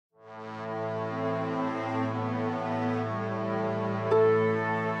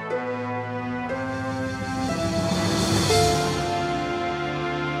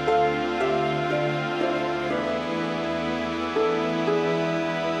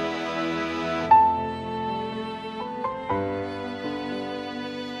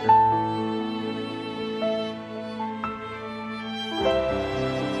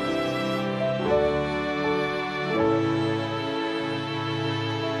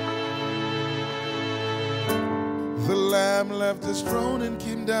Lamb left his throne and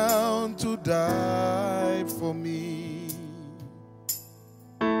came down to die for me.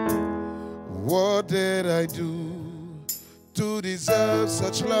 What did I do to deserve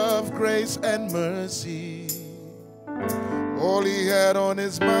such love, grace, and mercy? All he had on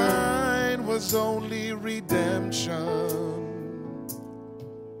his mind was only redemption.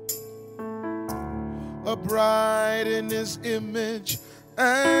 A bride in his image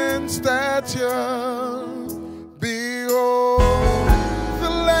and stature. Behold, the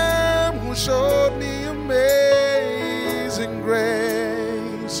Lamb who showed me amazing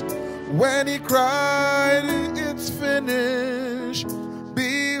grace. When he cried, it's finished.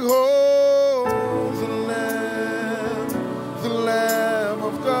 Behold, the Lamb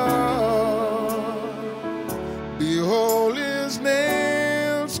of God. Behold his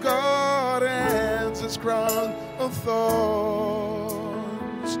nail-scarred hands, his crown of thorns.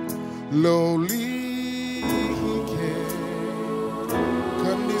 Lowly he came,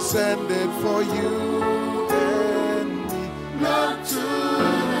 condescended for you and me. Look to the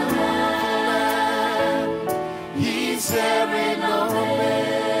Lamb, he's bearing our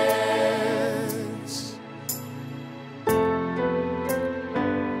mess.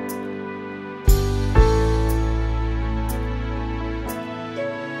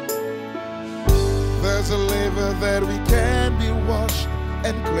 There's a laver that we can be washed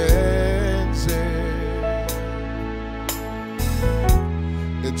and cleansed.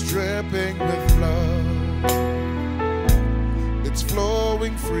 It's dripping with blood, it's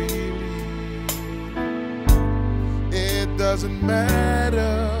flowing freely. It doesn't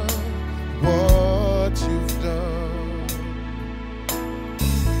matter what you've done.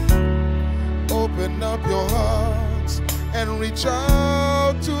 Open up your hearts and reach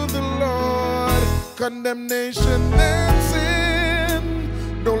out to the Lord. Condemnation and sin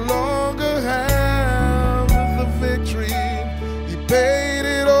no longer have the victory. He paid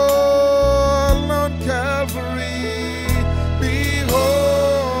it all on Calvary.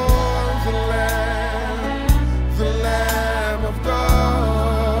 Behold the Lamb of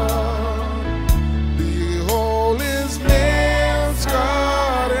God. Behold his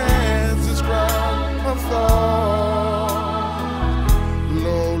nail-scarred hands, his crown of thorns.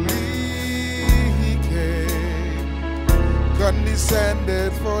 Lowly he came,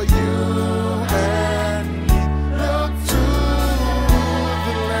 condescended for you and me. Look to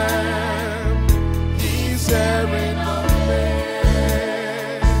the Lamb, he's bearing our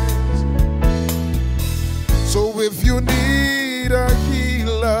mess. So if you need a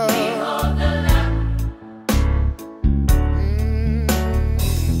healer,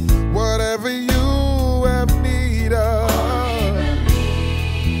 whatever you have need of,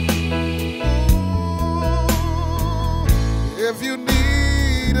 if you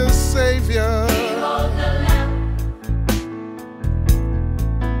need a Savior,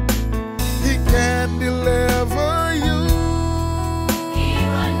 he can deliver you.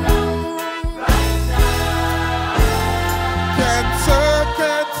 Cancer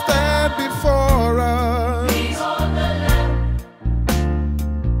can't stand before us.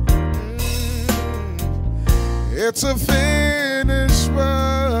 It's a finished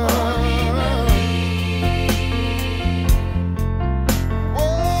work.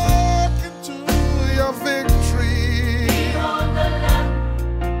 Walk into your victory.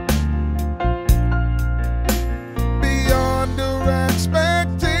 Beyond your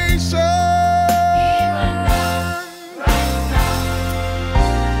expectation.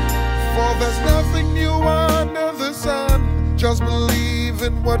 For there's nothing new under the sun. Just believe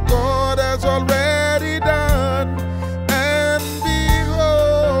in what God has already done. And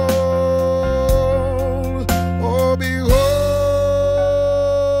behold, oh behold,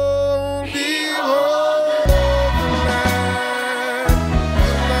 behold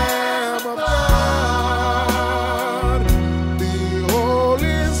the Lamb of God. Behold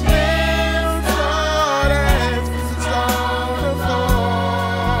his nail-scarred hands, his crown of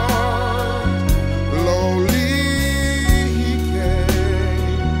thorns. Lowly he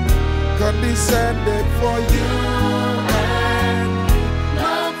came, condescended for you and me.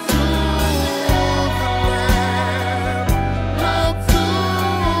 Look to the Lamb, look to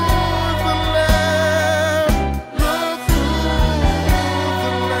the Lamb, look to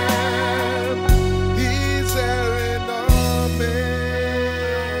the Lamb. He's bearing our mess.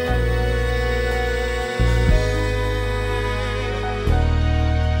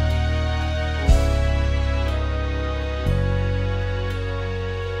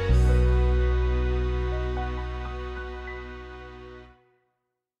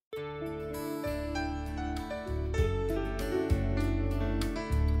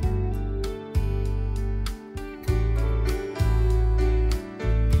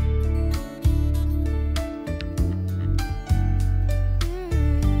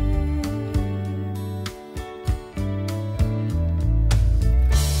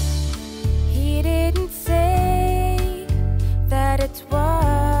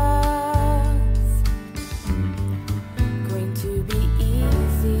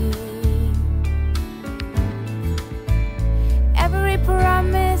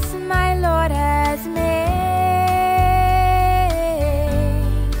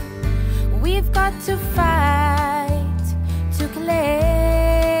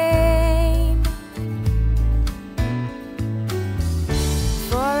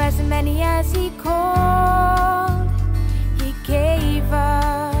 as many as He called, He gave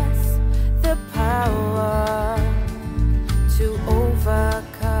us the power to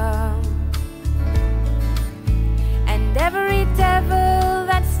overcome. And every devil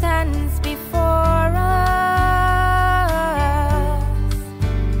that stands before us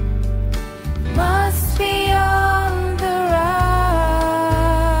must be on the run.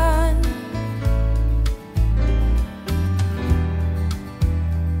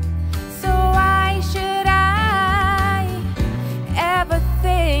 So why should I ever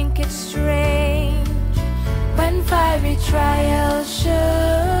think it's strange when fiery trials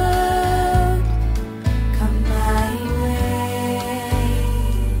should come my way?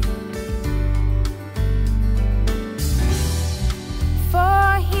 For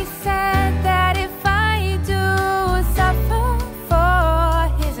He said that if I do suffer for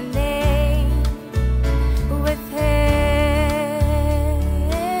His name, with Him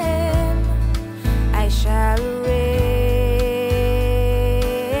I shall reign.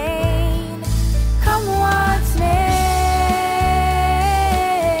 Come what may,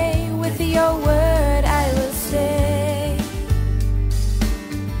 with Your word I will stay.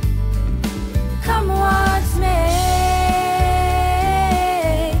 Come what may,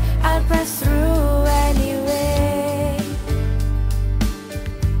 I'll press through anyway.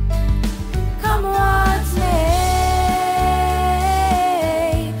 Come what may,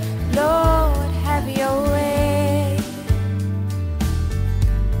 Lord, have Your way.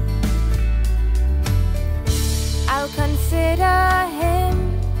 I'll consider Him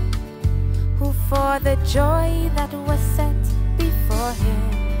who for the joy that was set before Him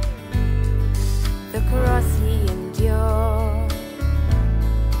the cross He endured,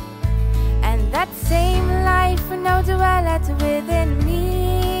 and that same life now dwelleth within me.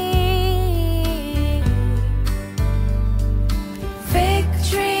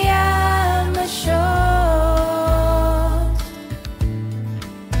 Victory I'm assured,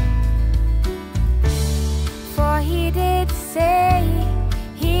 for He did say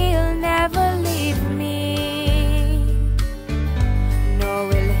He'll never leave me, nor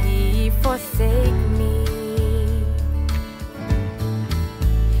will He forsake me.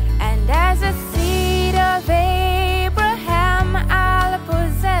 And as a seed of Abraham, I'll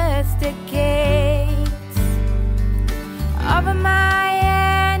possess the gates of my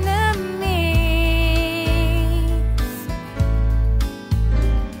enemies.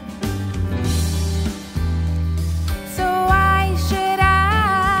 So why should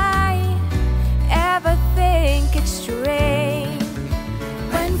I ever think it's strange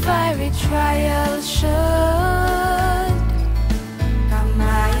when fiery trials should come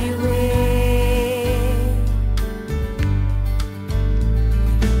my way?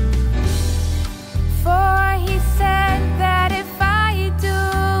 For He said that if I do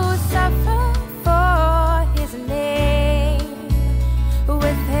suffer for His name,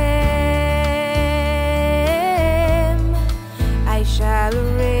 with Him I shall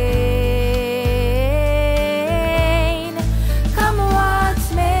reign. Come what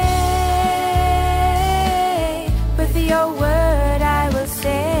may, with Your word I will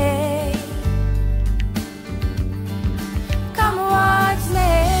stay. Come what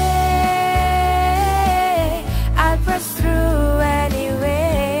may, I'll press through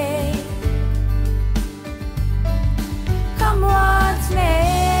anyway. Come what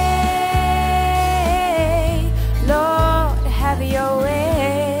may, Lord, have Your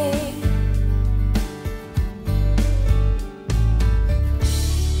way.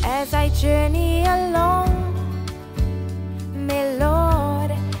 As I journey along, may,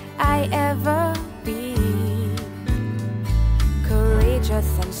 Lord, I ever be courageous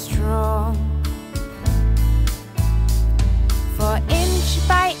and strong. For inch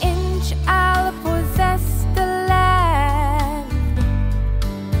by inch I'll possess the land,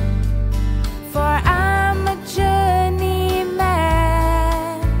 for I'm a journeyman.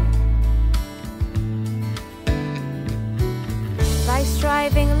 By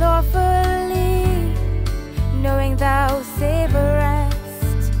striving lawfully, knowing Thou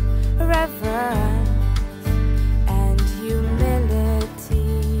savorest reverence and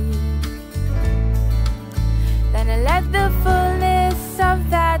humility, then let the fullness of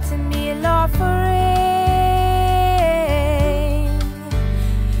that in me, Lord, reign,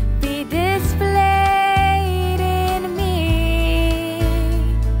 be displayed in me.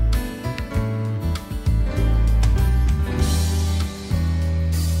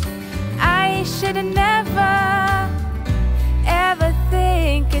 I should never ever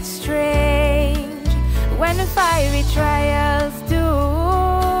think it's strange when fiery trials do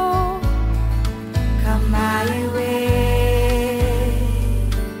come my way.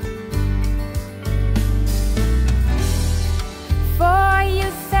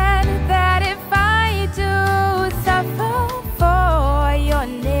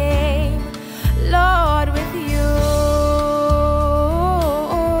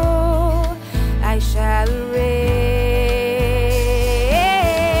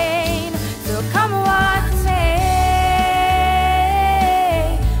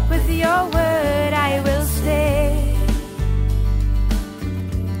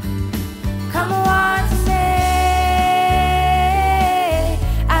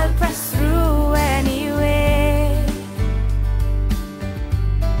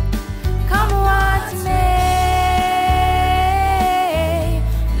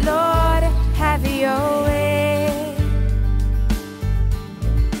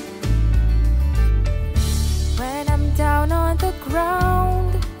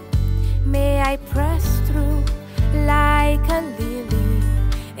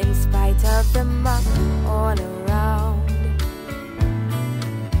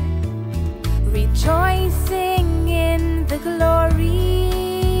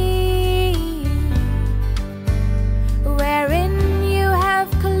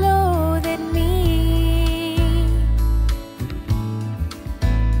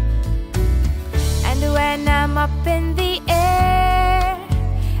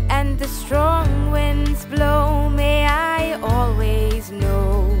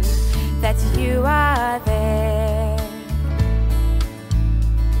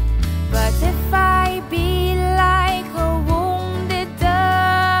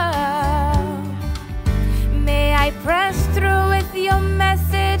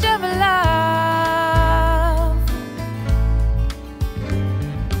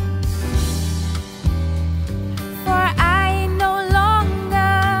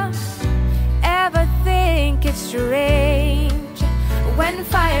 and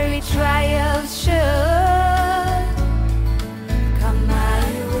fiery trials should come my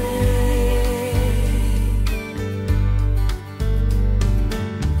way.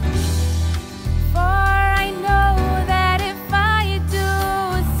 For I know that if I do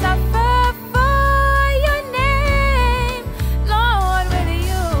suffer for your name, Lord,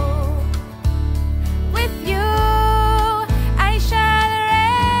 with you I shall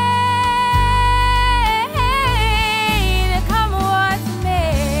reign. Come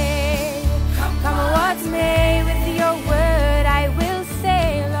what may, with your word I will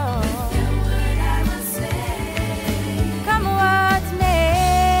say, Lord. Come what may,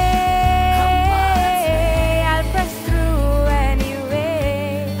 I'll press through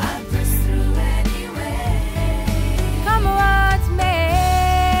anyway. Come what may,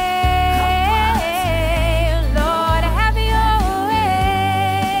 Lord, have your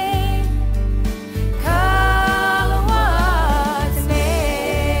way. Come what may,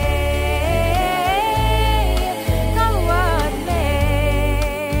 come what may,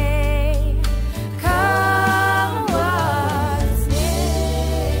 come what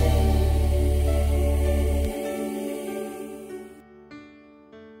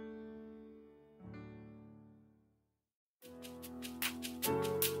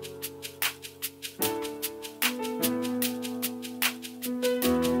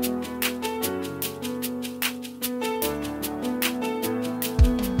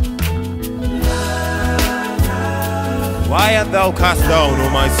Why art thou cast down, O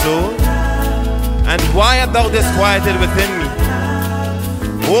my soul? And why art thou disquieted within me?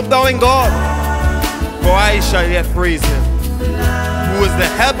 Hope thou in God, for I shall yet praise him, who is the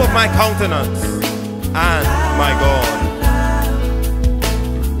help of my countenance and my God.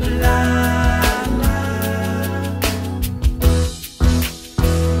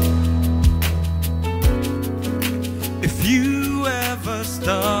 If you ever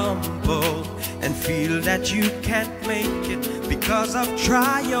stumble and feel that you can't make it because of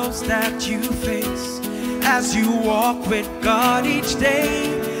trials that you face, as you walk with God each day,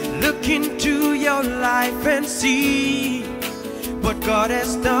 look into your life and see what God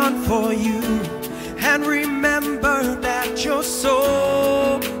has done for you, and remember that your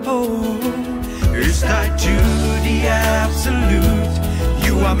soul is tied to the absolute.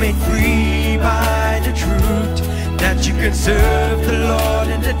 You are made free by the truth that you can serve the Lord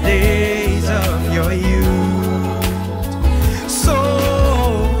in the days of your youth. So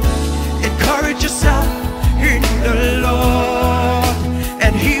encourage yourself in the Lord,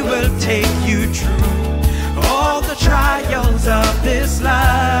 and he will take you through all the trials of this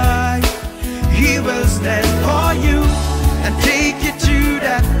life. He will stand for you and take you to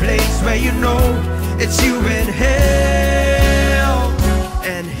that place where you know it's you in hell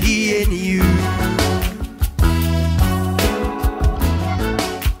and he in you.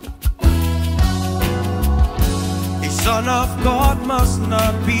 Son of God must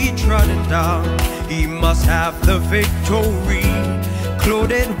not be trodden down. He must have the victory,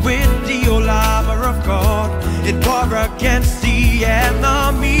 clothed with the whole armor of God, in war against the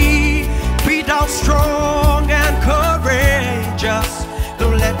enemy. Be thou strong and courageous.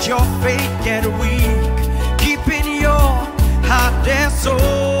 Don't let your faith get weak. Keep in your heart a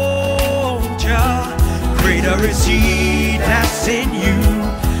soldier. Greater is he that's in you,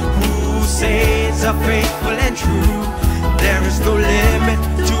 who says are faithful and true. There is no limit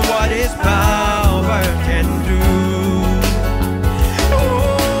to what his power can do.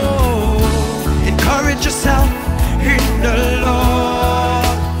 Oh, encourage yourself in the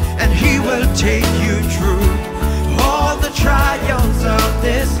Lord, and he will take you through all the trials of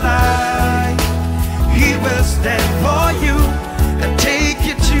this life. He will stand for you and take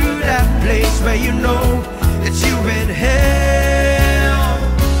you to that place where you know it's you in hell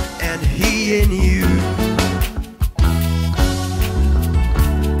and he in you.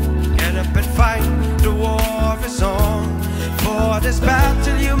 Get up and fight, the war is on. For this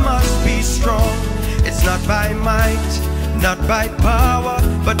battle you must be strong. It's not by might, not by power,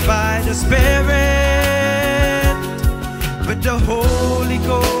 but by the Spirit. With the Holy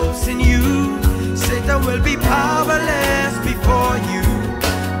Ghost in you, Satan will be powerless before you.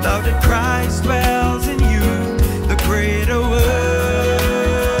 Now that Christ dwells in you, the greater works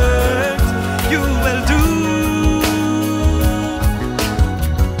you will do.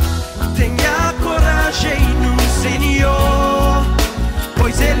 Tenha coragem no Senhor,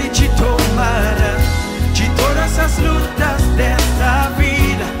 pois Ele te tomará de todas as lutas desta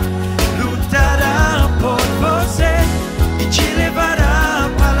vida. Lutará por você e te levará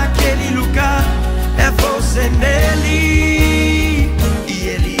para aquele lugar. É você nele e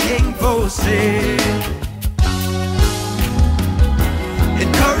ele em você.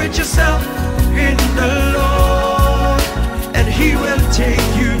 Encourage yourself in the Lord, and He will take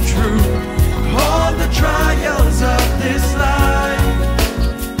you through all the trials of this life.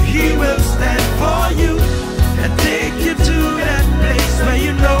 He will stand for you and take you to that place where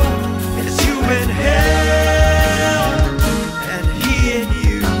you know it's you in hell and He in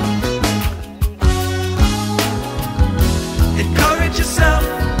you. Encourage yourself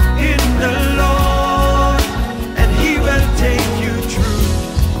in the Lord, and He will take you through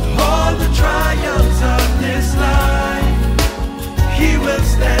all the trials of this life. He will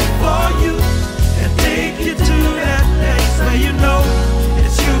stand for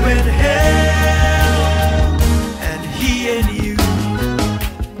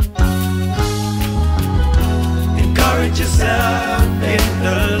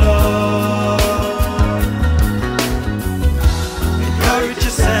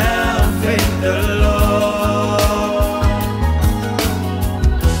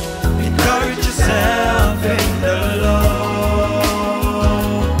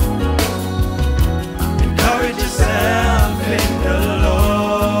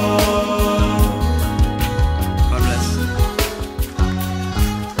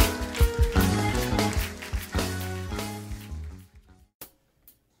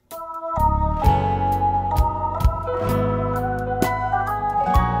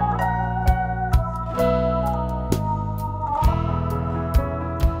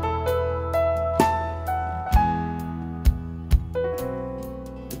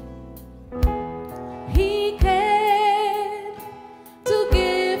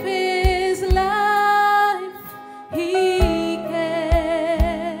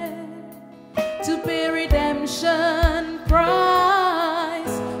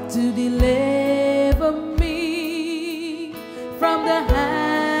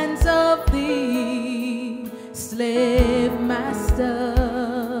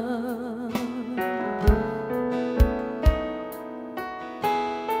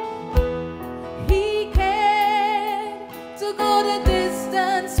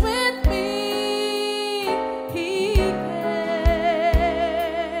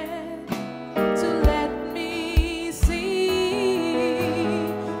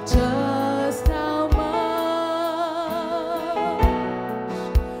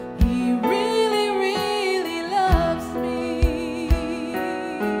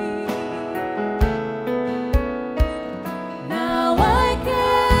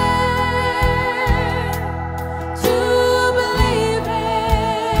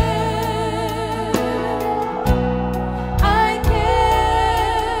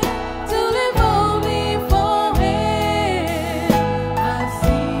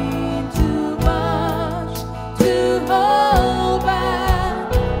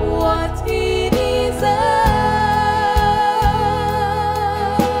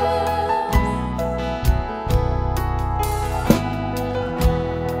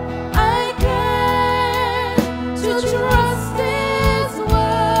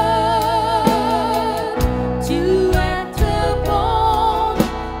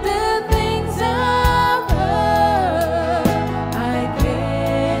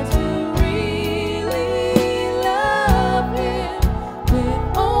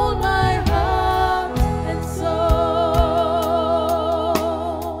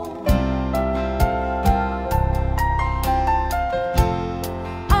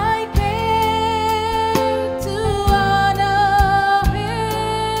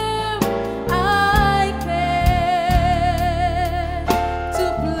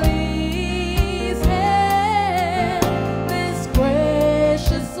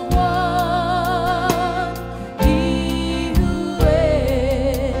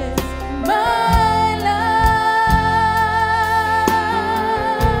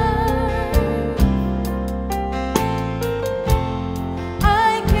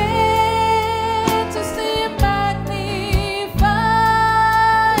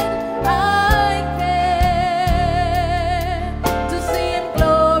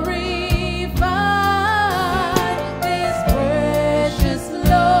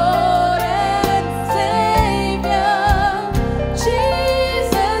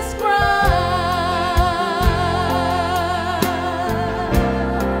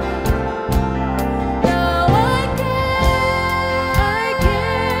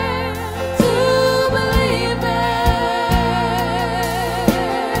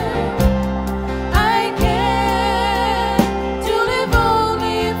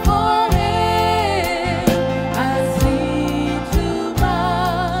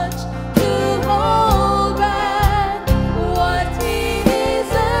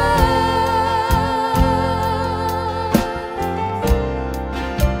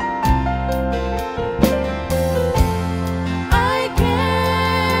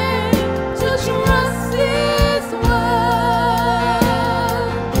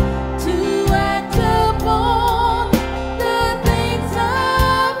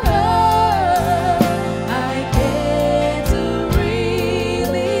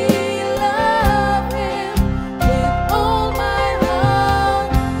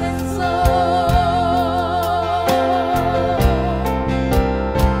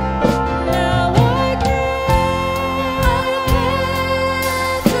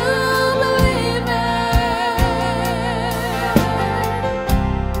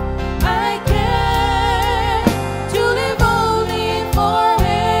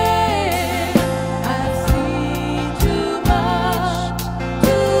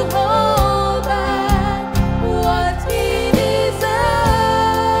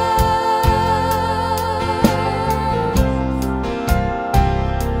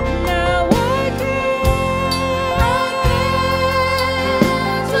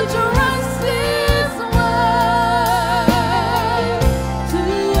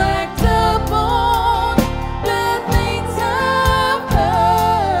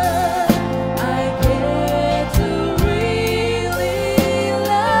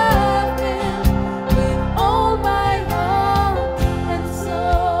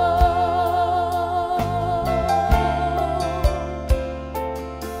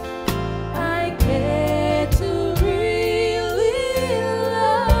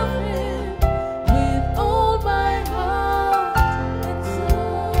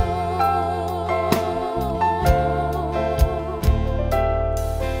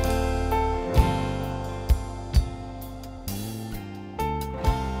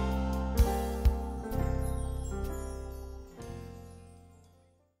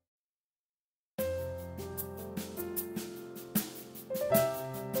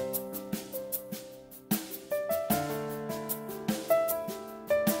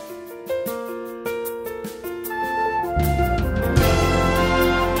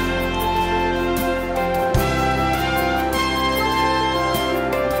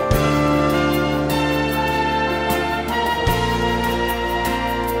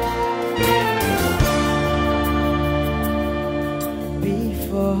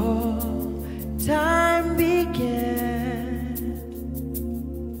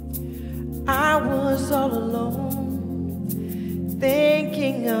I was all alone,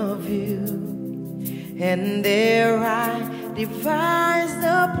 thinking of you, and there I devised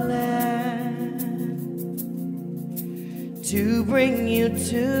a plan to bring you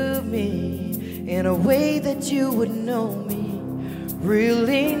to me in a way that you would know me,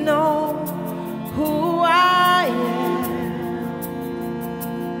 really know who I am.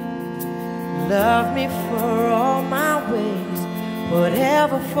 Love me for all my ways,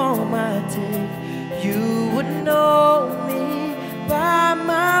 whatever form I take. You would know me by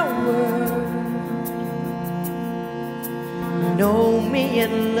my word. Know me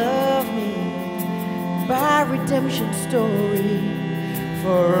and love me by redemption story.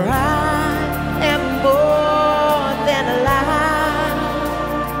 For I am more than alive.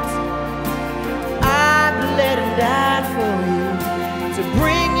 I bled and died for you to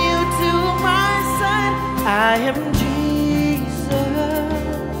bring you to my side. I am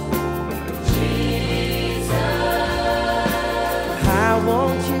I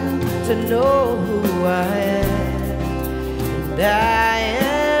want you to know who I am, and I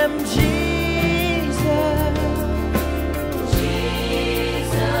am Jesus.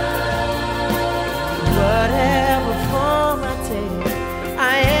 Whatever form I take, I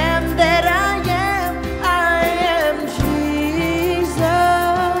am that I am. I am Jesus.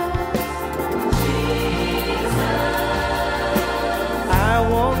 I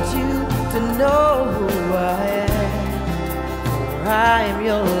want you to know who I am. I am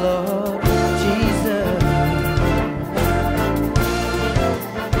your Lord, Jesus.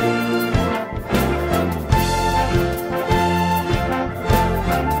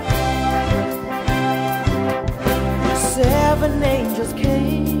 7 angels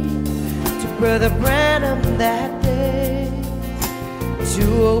came to Brother Branham that day to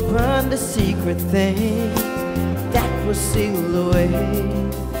open the secret things that were sealed away.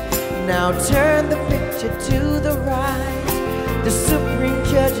 Now turn the picture to the right, the Supreme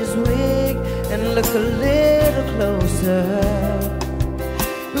Judge's wig, and look a little closer.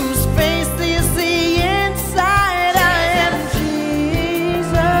 Whose face do you see inside? I am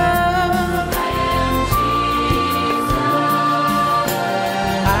Jesus. I am Jesus.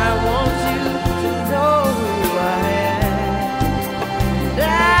 I want you to know who I am. And I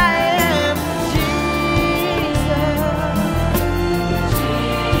am Jesus.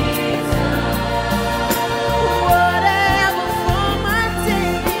 Whatever form I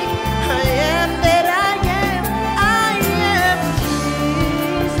take, I am that I am. I am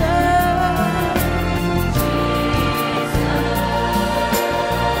Jesus.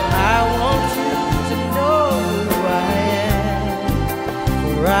 I want you to know who I am,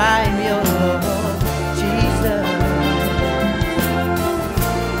 for I am your Lord, Jesus.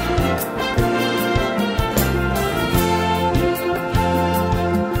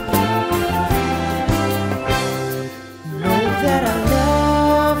 Know that I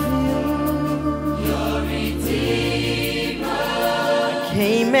love you. Your Redeemer. I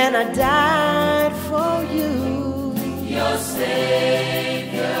came and I died for you. Your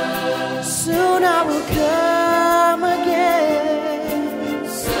Savior. Soon I will come again.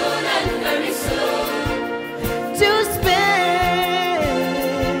 Soon and very soon. To spend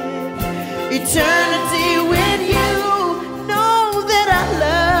eternity with you. Know that I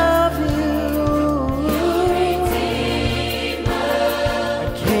love you. Your Redeemer. I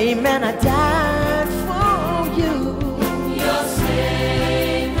came and I died for you. Your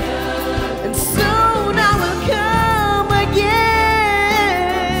Savior.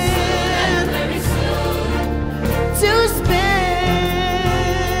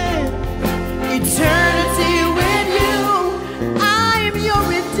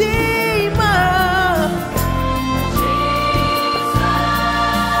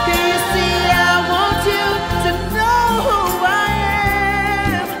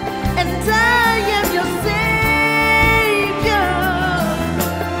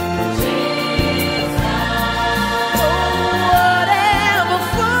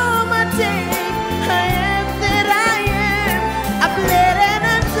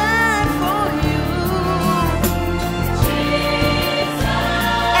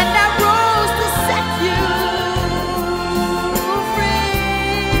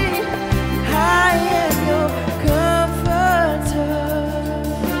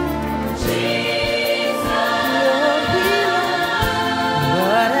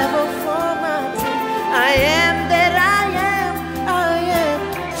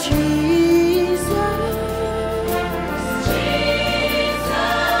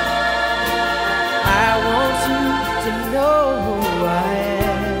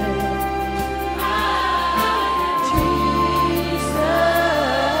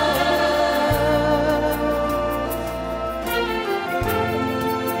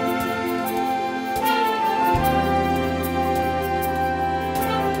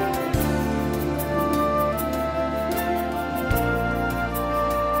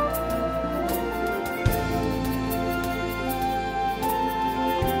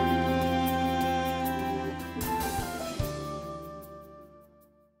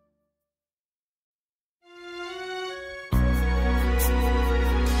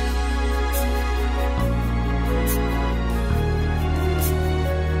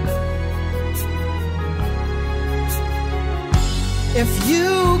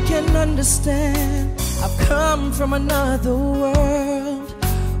 can understand. I've come from another world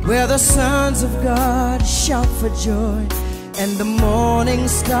where the sons of God shout for joy and the morning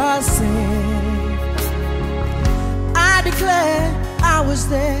stars sing. I declare I was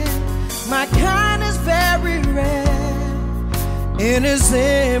there. My kind is very rare. In His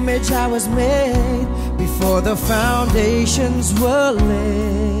image I was made before the foundations were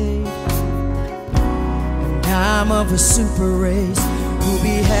laid. And I'm of a super race who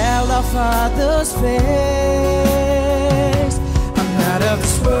beheld our Father's face. I'm not of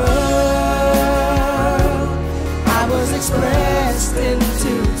this world. I was expressed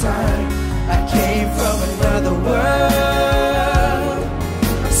into time. I came from another world,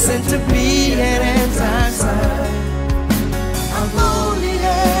 sent to be an anti-sign. I'm only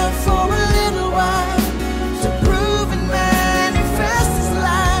here for a little while to prove and manifest His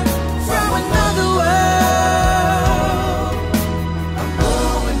light from another world. I'm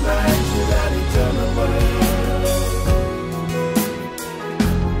going back to that eternal world.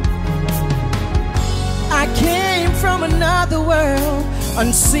 I came from another world,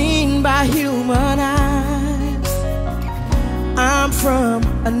 unseen by human eyes. I'm from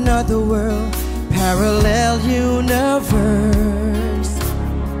another world, parallel universe.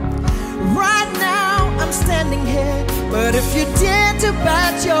 Right now I'm standing here, but if you dare to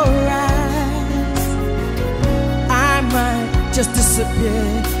bat your eyes, I might just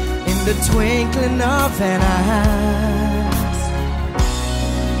disappear in the twinkling of an eye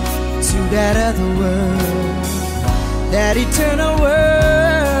to that other world, that eternal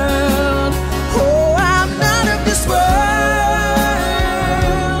world. Oh, I'm not of this world.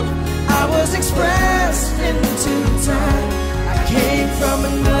 I was expressed into time. I came from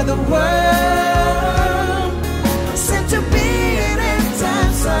another world, sent to be an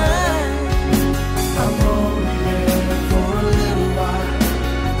end-time sign. I'm only here for a little while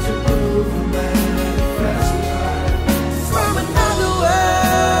to prove and manifest life from another world.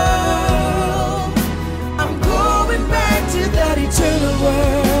 I'm going back to that eternal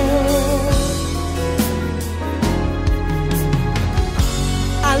world.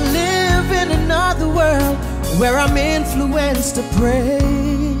 I live in another world where I'm influenced to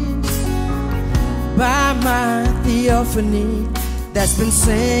praise by my theophany that's been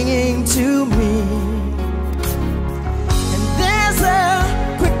singing to me. And there's a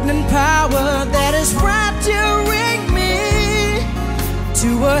quickening power that is rapturing me to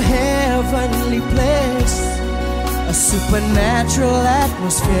a heavenly place, a supernatural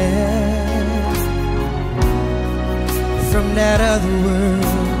atmosphere from that other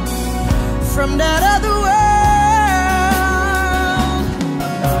world, from that other world.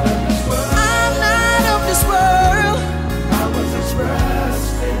 I'm not of this world. I was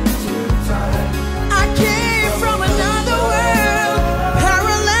expressed into time. I came from another world,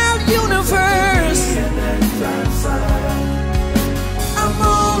 parallel universe. I'm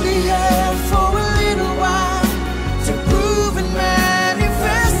only here for a little while to prove and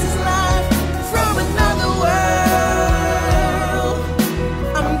manifest His life from another world.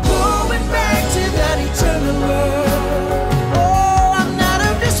 I'm going back to that eternal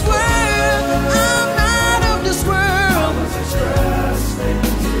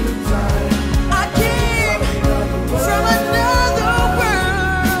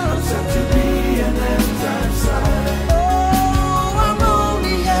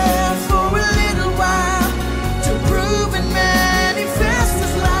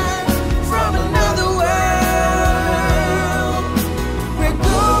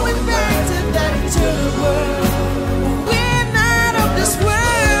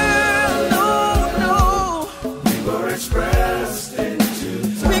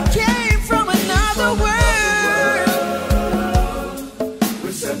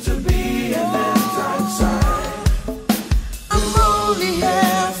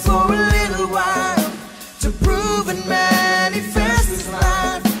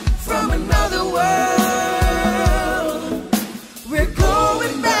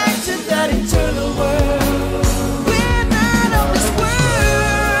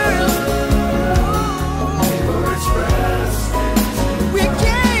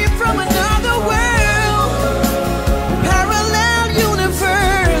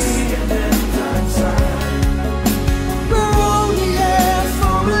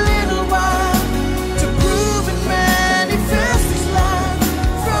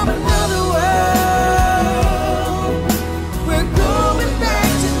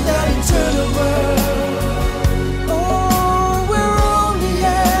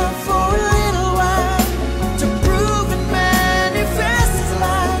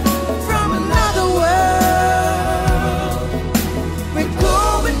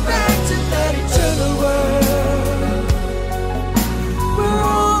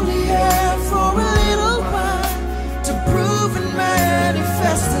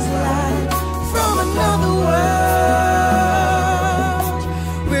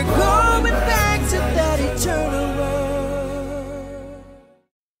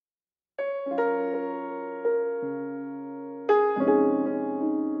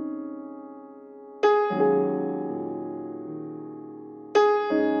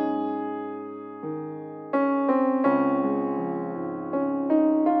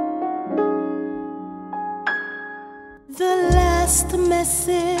The last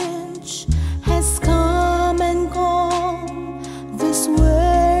message has come and gone. This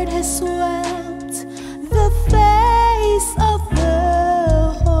word has swept the face of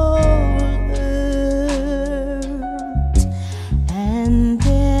the whole earth. And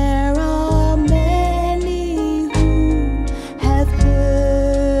there are many who have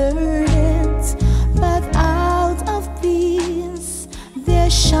heard it, but out of these there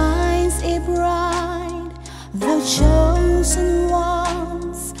shines a bride, the chosen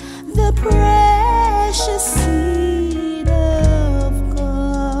ones, the precious seed of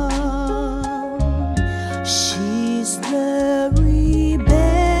God. She's the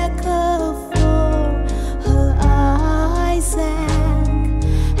Rebecca for her Isaac,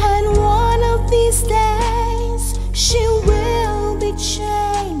 and one of these days she will be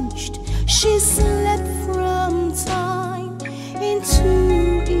changed. She slept from time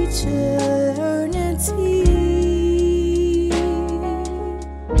into eternity.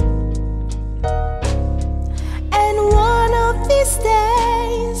 These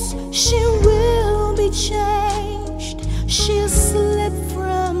days she will be changed. She'll slip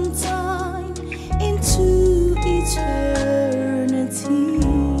from time into eternity.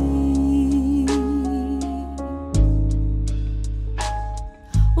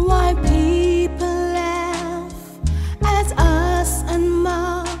 Why people laugh at us and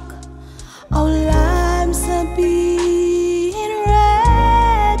mock our lives are being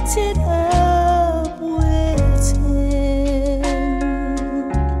wrapped up with Him.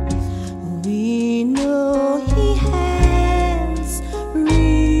 We know He has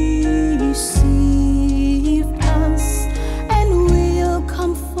received us and will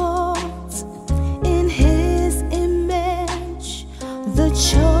come forth in His image, the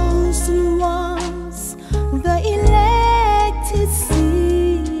chosen ones, the elected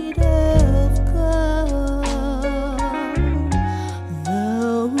seed of God,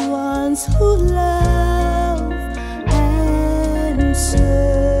 the ones who love and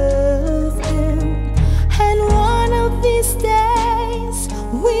serve Him. And one of these days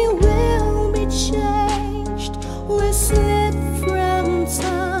we will be changed. We'll slip from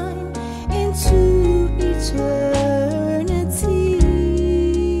time into eternity.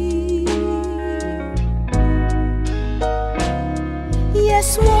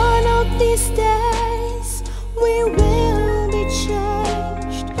 Yes, one of these days we will be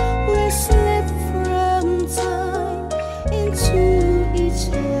changed. We'll slip from time into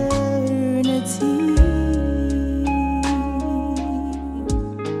eternity.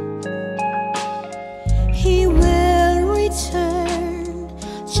 He will return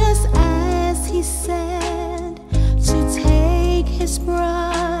just as He said, to take His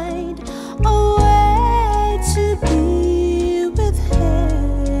bride away to be with Him.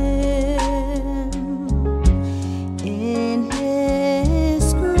 In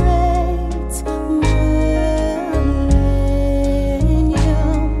His great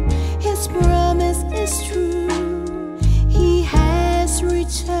millennium, His promise is true. He has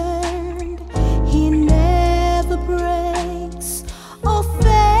returned. He never breaks or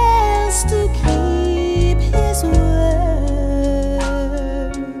fails to keep His word.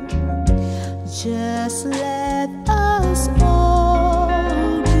 Just let us all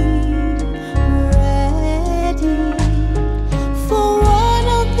be ready, for one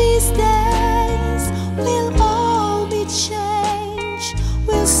of these days we'll all be changed.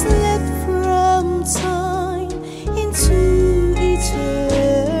 We'll slip from time into eternity.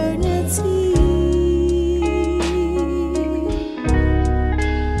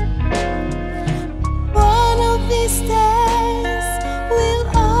 One of these days we'll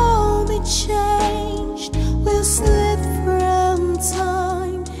all be changed. We'll slip from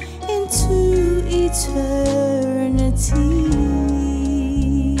time into eternity.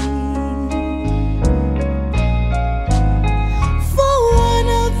 For one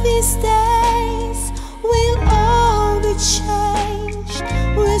of these days we'll all be changed.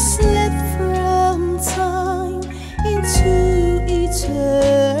 We'll slip from time into eternity.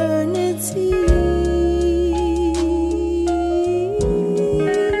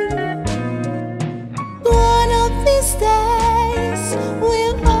 One of these days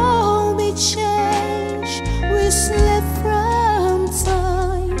we'll all be changed. We'll slip from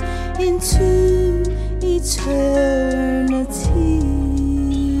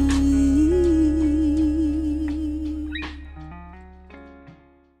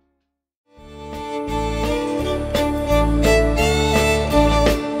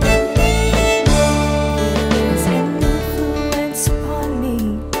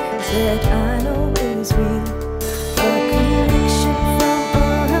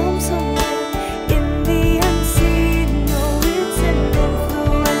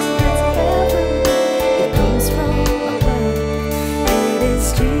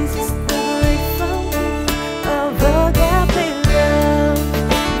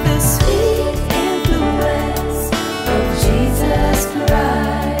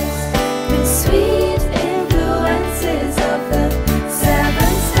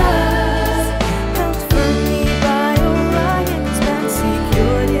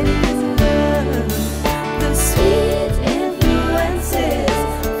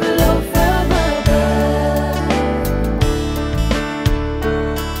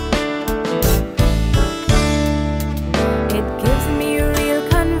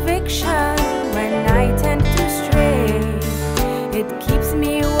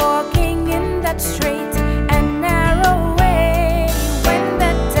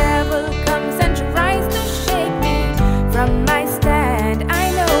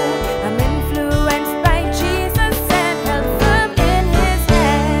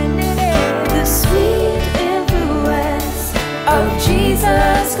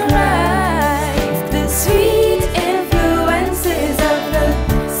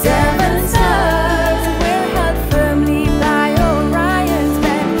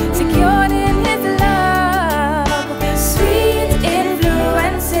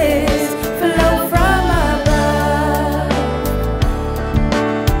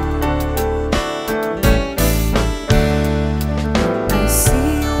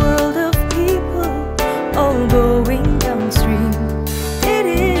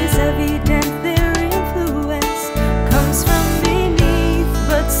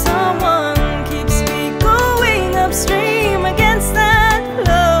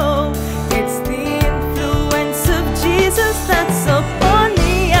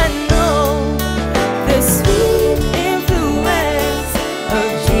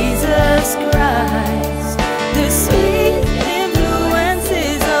Jesus Christ. The sweet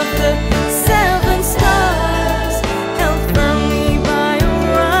influences of the seven stars held firmly by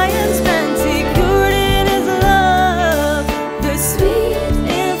Orion's band, secured in his love. The sweet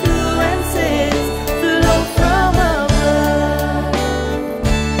influences flow from above.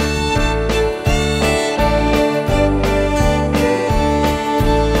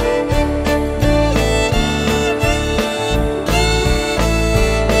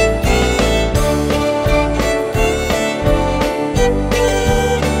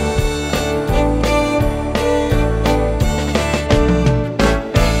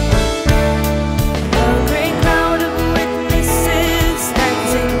 A great crowd of witnesses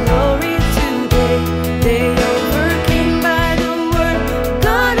acting glory today. They overcame by the word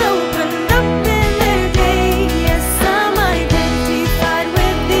God opened up in their day. Yes, I'm identified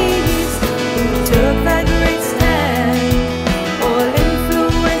with these who took that great stand, all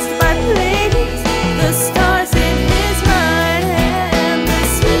influenced by Pleiades, the stars in his right hand. The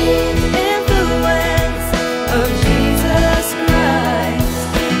sweet influence of Jesus Christ.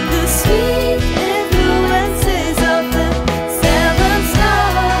 The sweet influences of the seven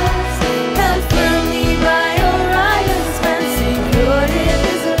stars held firmly by Orion's band, secured in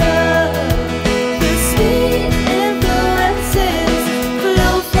his love. The sweet influences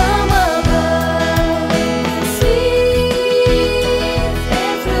flow from above. The sweet influences.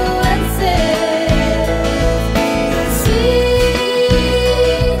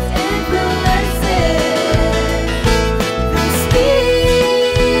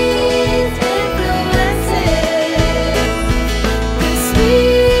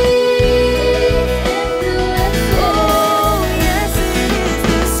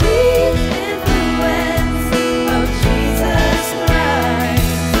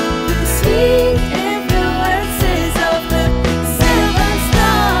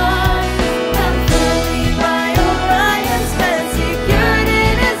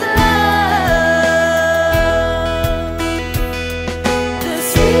 The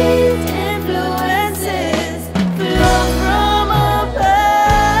sweet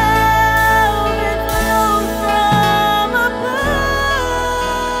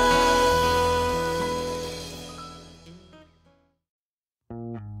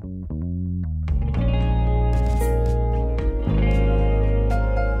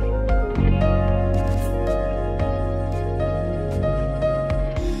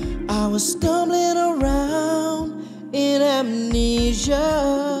I was stumbling around in amnesia,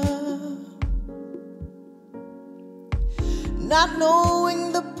 not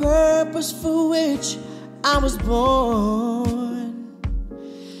knowing the purpose for which I was born.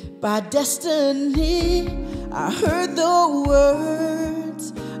 By destiny, I heard the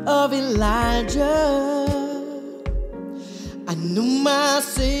words of Elijah. I knew my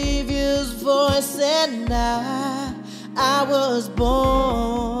Savior's voice, and I was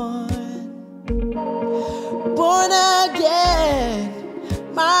born again.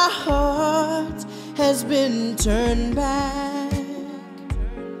 My heart has been turned back.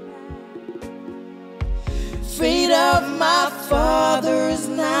 Fate of my Father is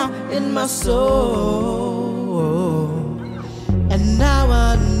now in my soul, and now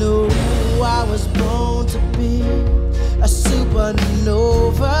I know I was born to be a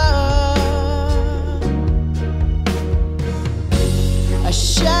supernova. A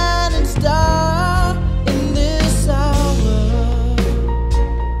shining star in this hour.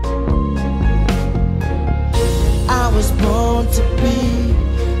 I was born to be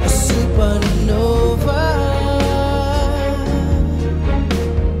a supernova,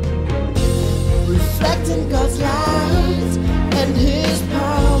 reflecting God's light and His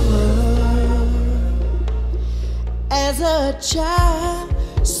power. As a child,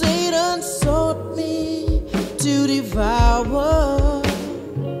 Satan sought me to devour,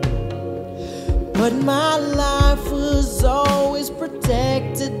 but my life was always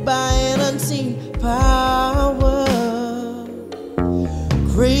protected by an unseen power.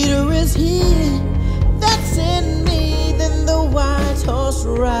 Greater is He that's in me than the white horse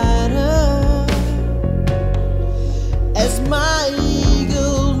rider. As my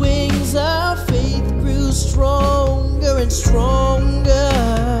eagle wings of faith grew stronger and stronger,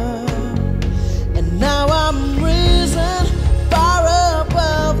 and now I'm risen far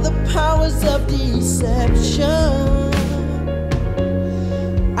above the powers of deception.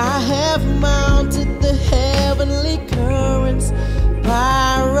 I have mounted the heavenly currents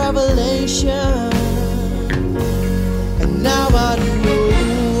by revelation, and now I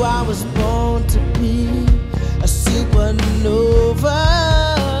know I was born to be a supernova,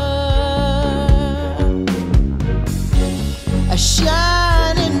 a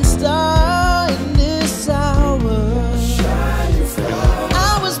shining star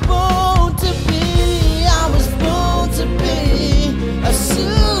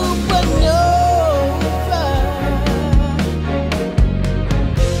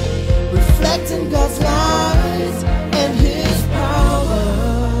reflecting God's light and His power.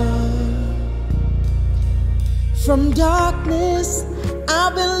 From darkness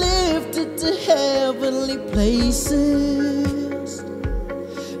I've been lifted to heavenly places.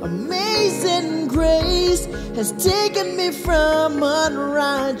 Amazing grace has taken me from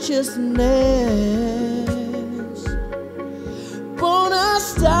unrighteousness. Born a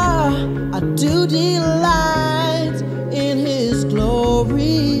star, I do delight in His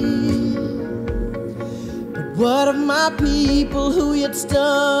glory. But what of my people who yet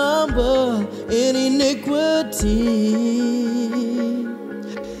stumble in iniquity?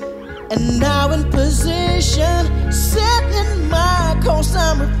 And now in position, set in my course,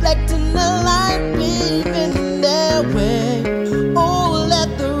 I'm reflecting the light beaming their way. Oh,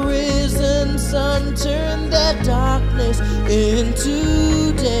 let the risen sun turn their darkness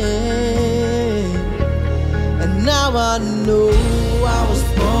into day. And now I know I was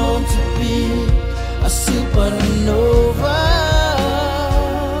born to be a supernova,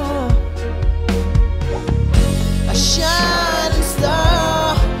 a shining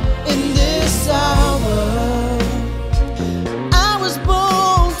star in this hour. I was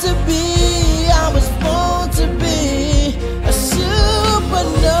born to be a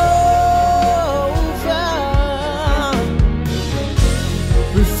supernova,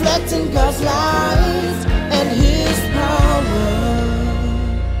 reflecting God's light and His power.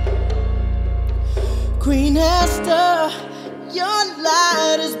 Queen Esther, your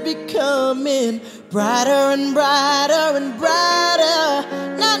light is becoming brighter and brighter and brighter.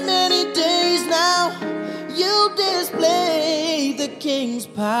 Not many days now, you'll display the King's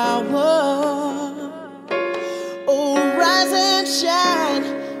power. Oh, rise and shine,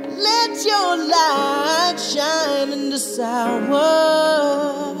 let your light shine in this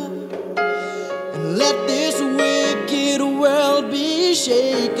hour. And let this wicked world be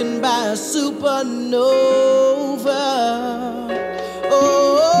shaken by a supernova.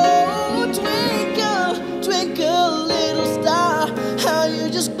 Oh, twinkle, twinkle, little star, how you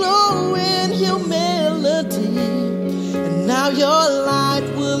just glow in humility. And now your light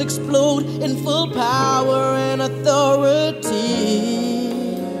will explode in full power and authority.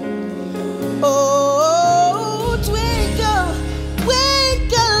 Oh, twinkle,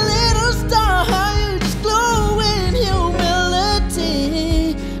 twinkle, little star, how you just glow in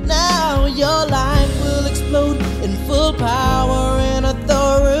humility. Now your light will explode in full power and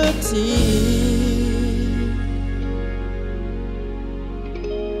authority.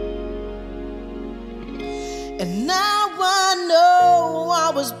 And now I know I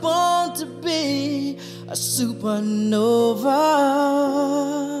was born to be a supernova,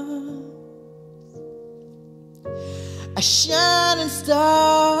 a shining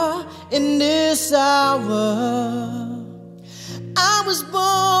star in this hour. I was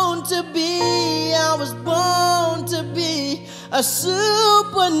born to be a supernova,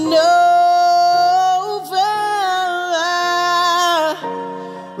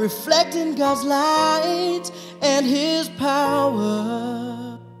 reflecting God's light and His power.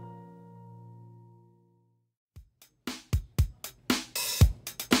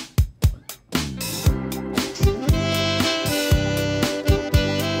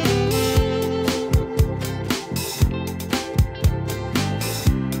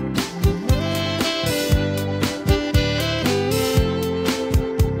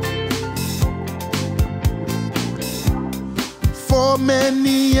 For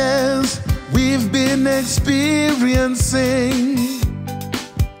many years we've been experiencing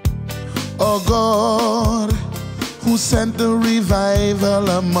a God who sent the revival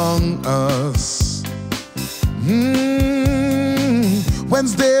among us.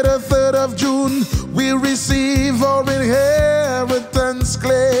 Wednesday the 3rd of June we receive our inheritance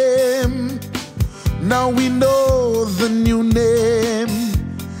claim. Now we know the new name,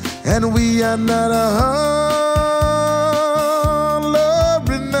 and we are not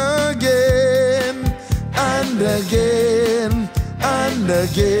again and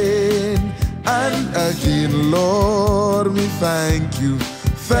again and again. Lord, we thank you.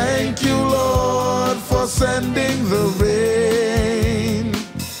 Thank you, Lord, for sending the rain.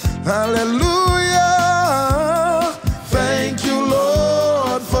 Hallelujah. Thank you,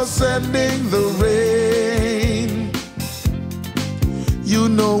 Lord, for sending the rain. You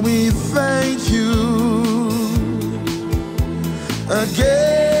know we thank you again.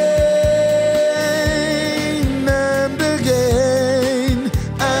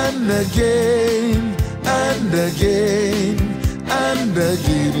 Again and again and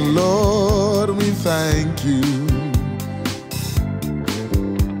again, Lord, we thank you.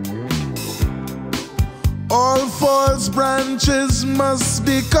 All false branches must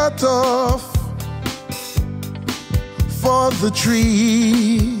be cut off, For the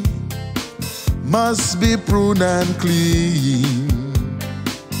tree must be pruned and clean.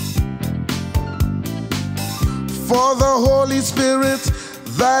 For the Holy Spirit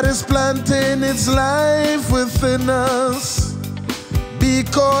that is planting its life within us,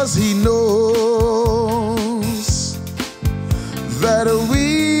 because He knows that we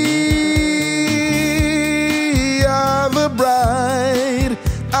are the bride,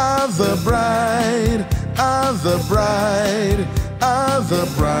 are the bride, are the bride, are the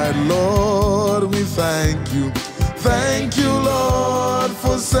bride. Lord, we thank you. Thank you, Lord,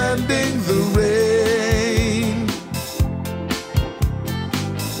 for sending the rain.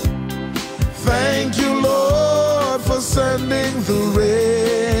 Thank you, Lord, for sending the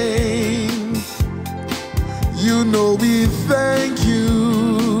rain. You know we thank you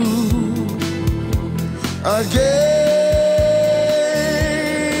again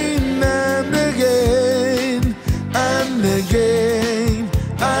and again and again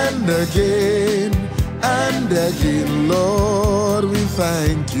and again and again. Lord, we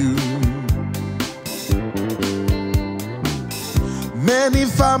thank you. Many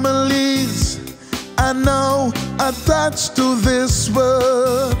families are now attached to this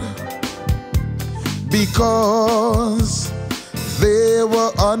word because they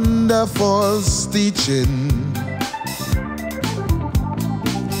were under false teaching.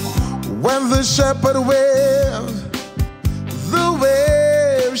 When the shepherd waved the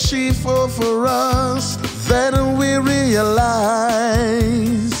wave she fought for us, then we realize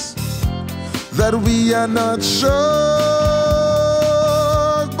that we are not sure.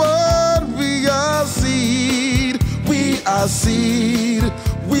 Are seed,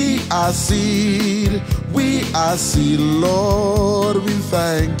 we are seed, we are seed. Lord, we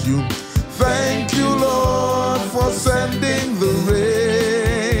thank you. Thank you, Lord, for sending the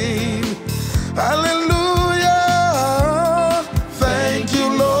rain. Hallelujah. Thank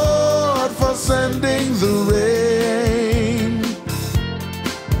you, Lord, for sending the rain.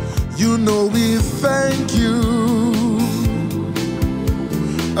 You know we thank you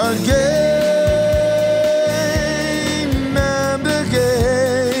again.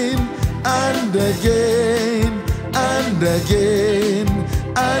 Again and again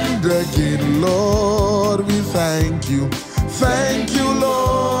and again. Lord, we thank you. Thank you,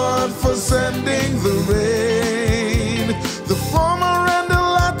 Lord, for sending the rain, the former and the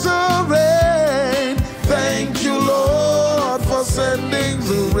latter rain. Thank you, Lord, for sending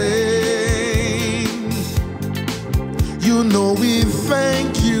the rain. You know we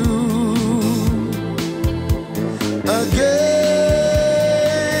thank you again.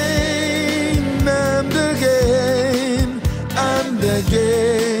 Again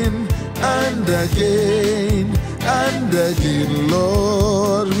and again and again.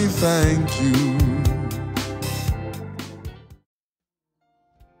 Lord, we thank you.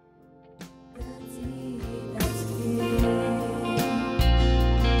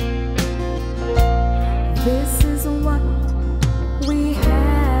 This is what we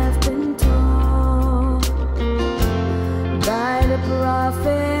have been told by the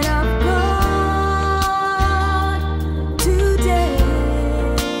prophet of God today.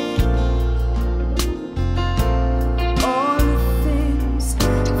 All the things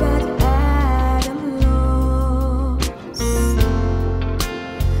that Adam lost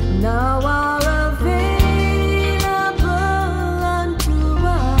now are available unto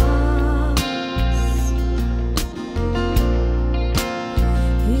us.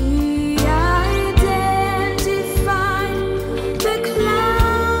 He identified the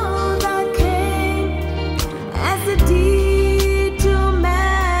cloud that came as a deed to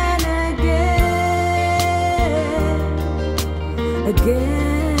man again,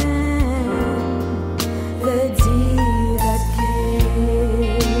 the deed that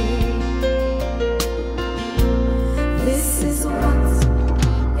came. This is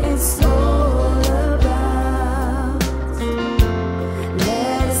what it's all about.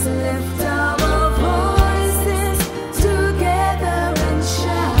 Let us lift our voices together and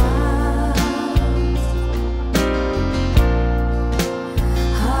shout.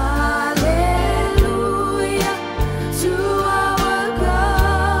 Hallelujah to our God.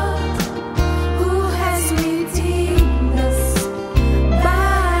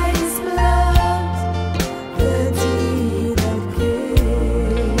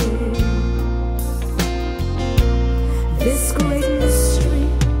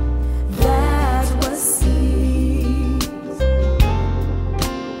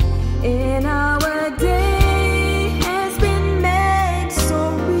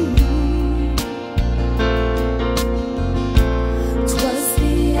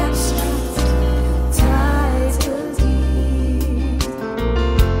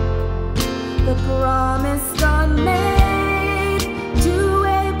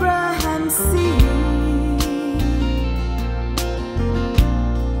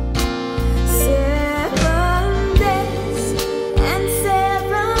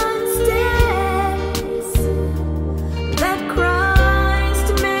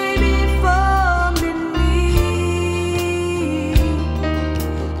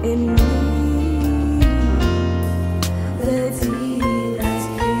 in me. The deed has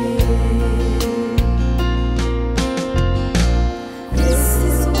paid. This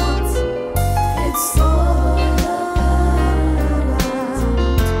is what it's all about.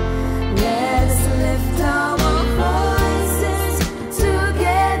 Let's lift our voices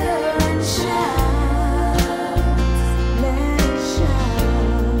together and shout. Let's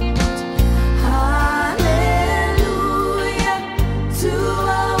shout hallelujah to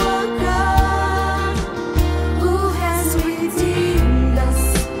our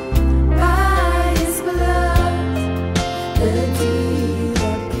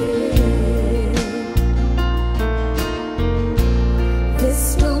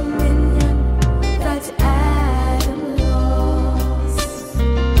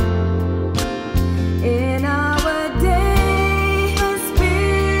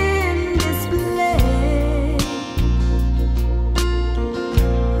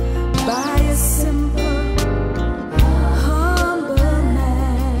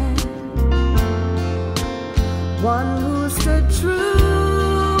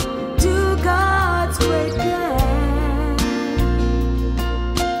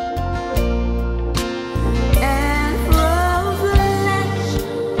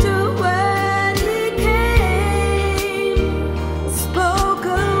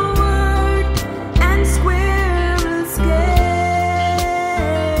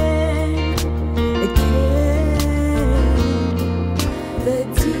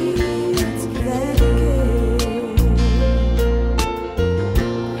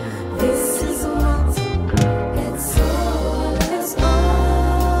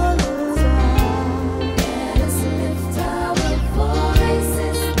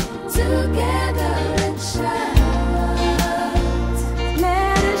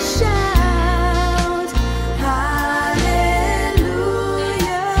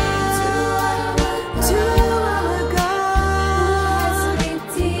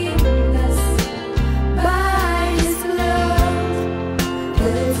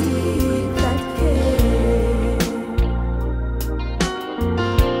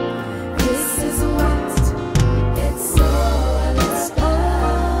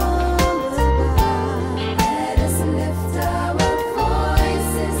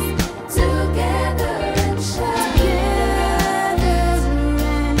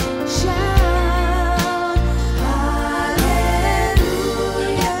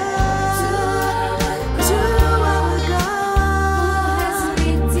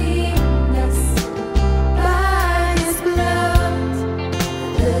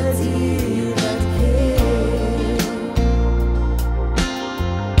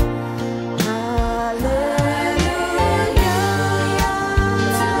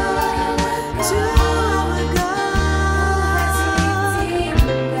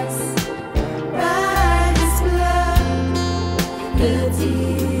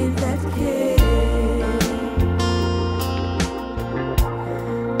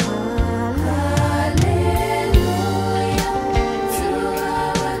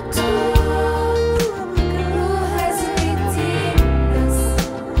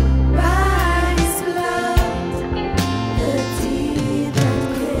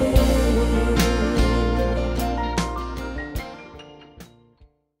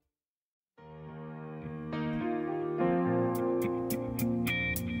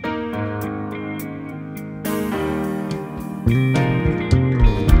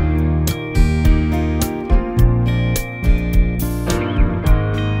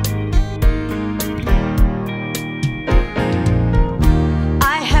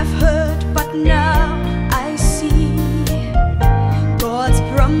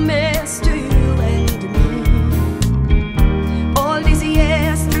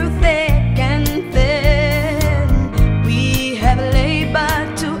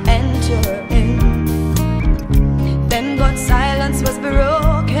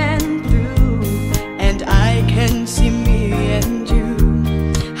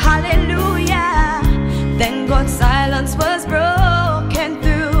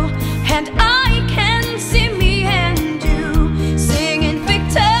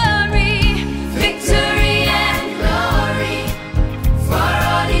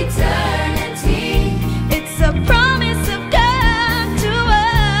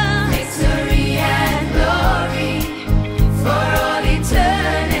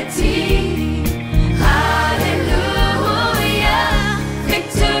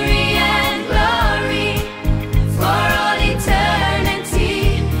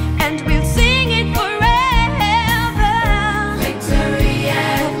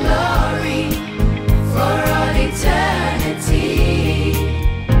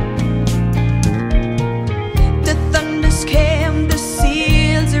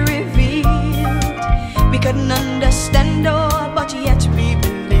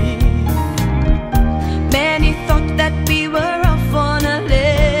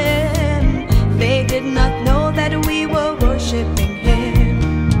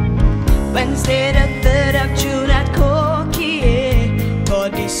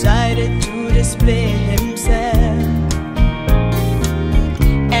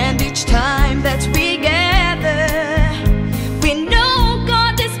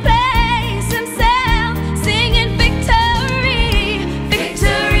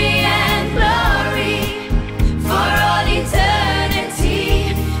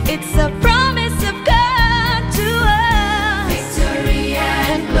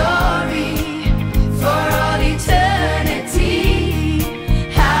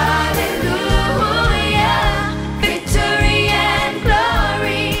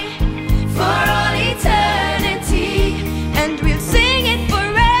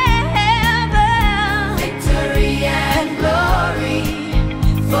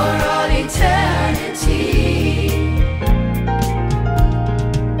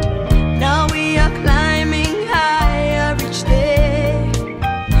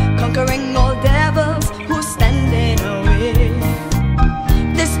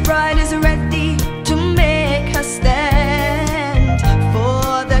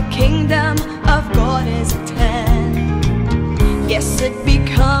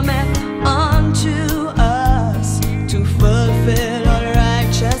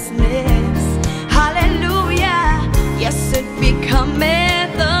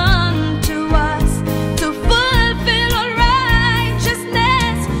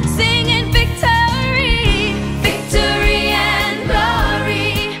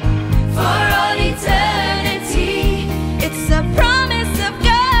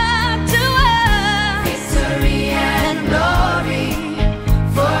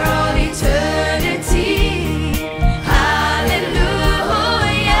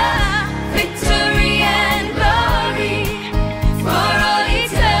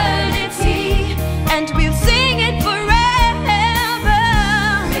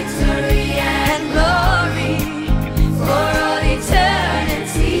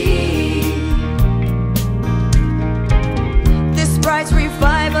Christ's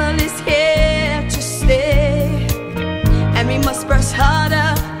revival is here to stay, and we must press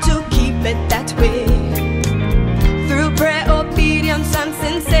harder to keep it that way. Through prayer, obedience, and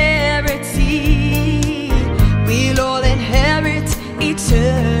sincerity, we'll all inherit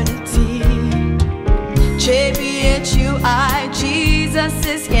eternity. JBHUI, Jesus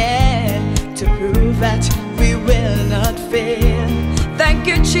is here to prove that we will not fail. Thank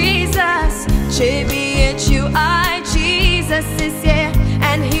you, Jesus. JBHUI, Jesus is here,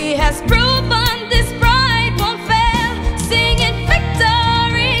 and He has proven this bride won't fail. Singing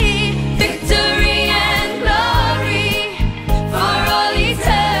victory, victory and glory for all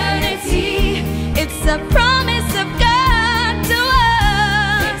eternity. It's a promise of God to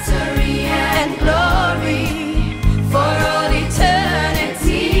us. Victory and glory for all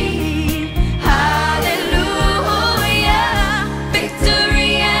eternity. Hallelujah.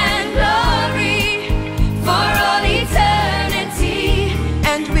 Victory and glory for all eternity,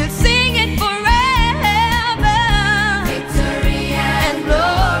 and we'll sing it forever. Victory and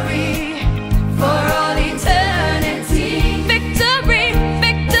glory for all eternity. Victory,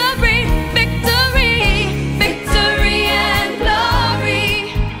 victory, victory, victory and glory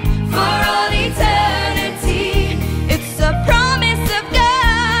for all eternity. It's a promise of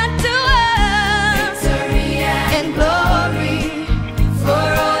God to us. Victory and glory for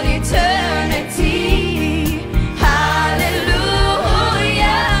all eternity. Hallelujah.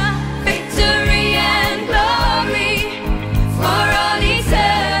 Victory and glory for all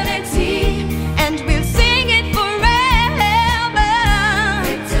eternity, and we'll sing it forever.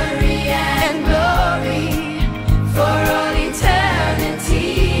 Victory and glory for all eternity.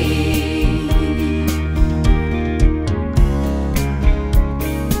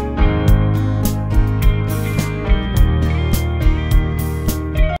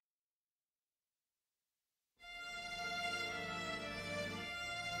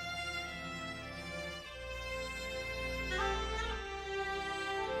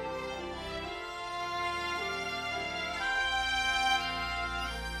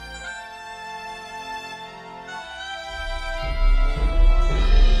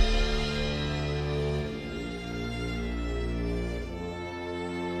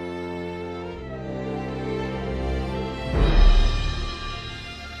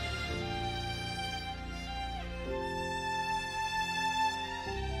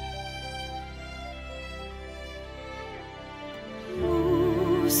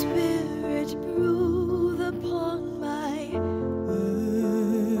 Move, Spirit, breathe upon my earth.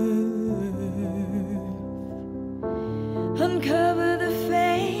 Uncover the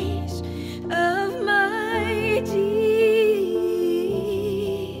face of my deep.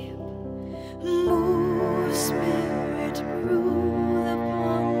 Move, Spirit, breathe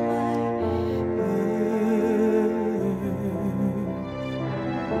upon my earth.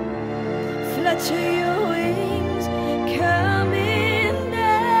 Flutter your wings, coming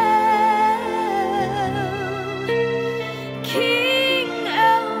down. King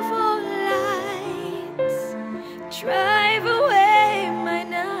of all lights, drive away my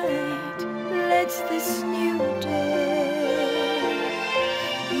night. Let this new day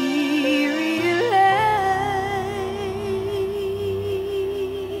be realized.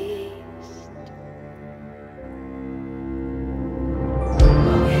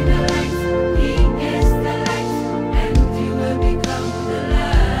 Walk in the light, He is the light, and you will become the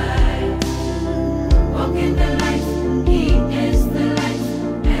light. Walk in the light, He is the light,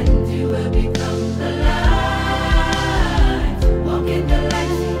 and you will become the light. Walk in the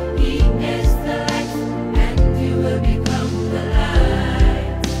light, He is the light, and you will become the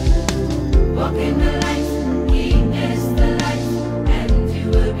light. Walk in the light, He is the light, and you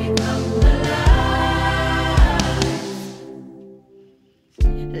will become the light.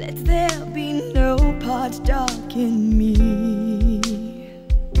 Let there be no part dark in me.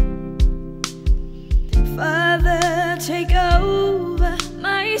 Father, take over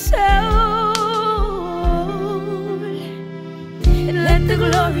my soul, and let the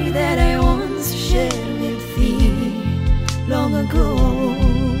glory that I once shared with Thee long ago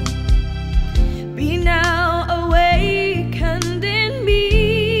be now awakened in me.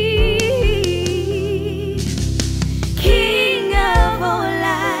 King of all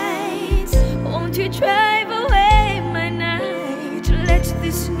lights, won't you drive away my night? Let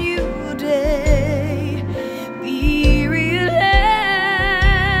this new day be realized.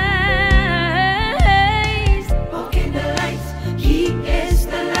 Walk in the light, He is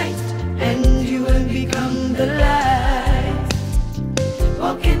the light, and you will become the light.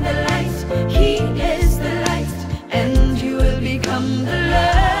 Walk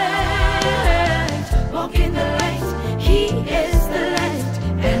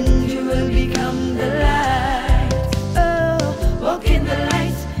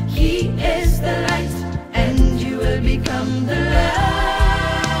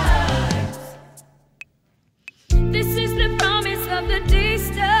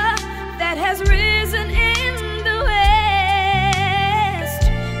that has risen in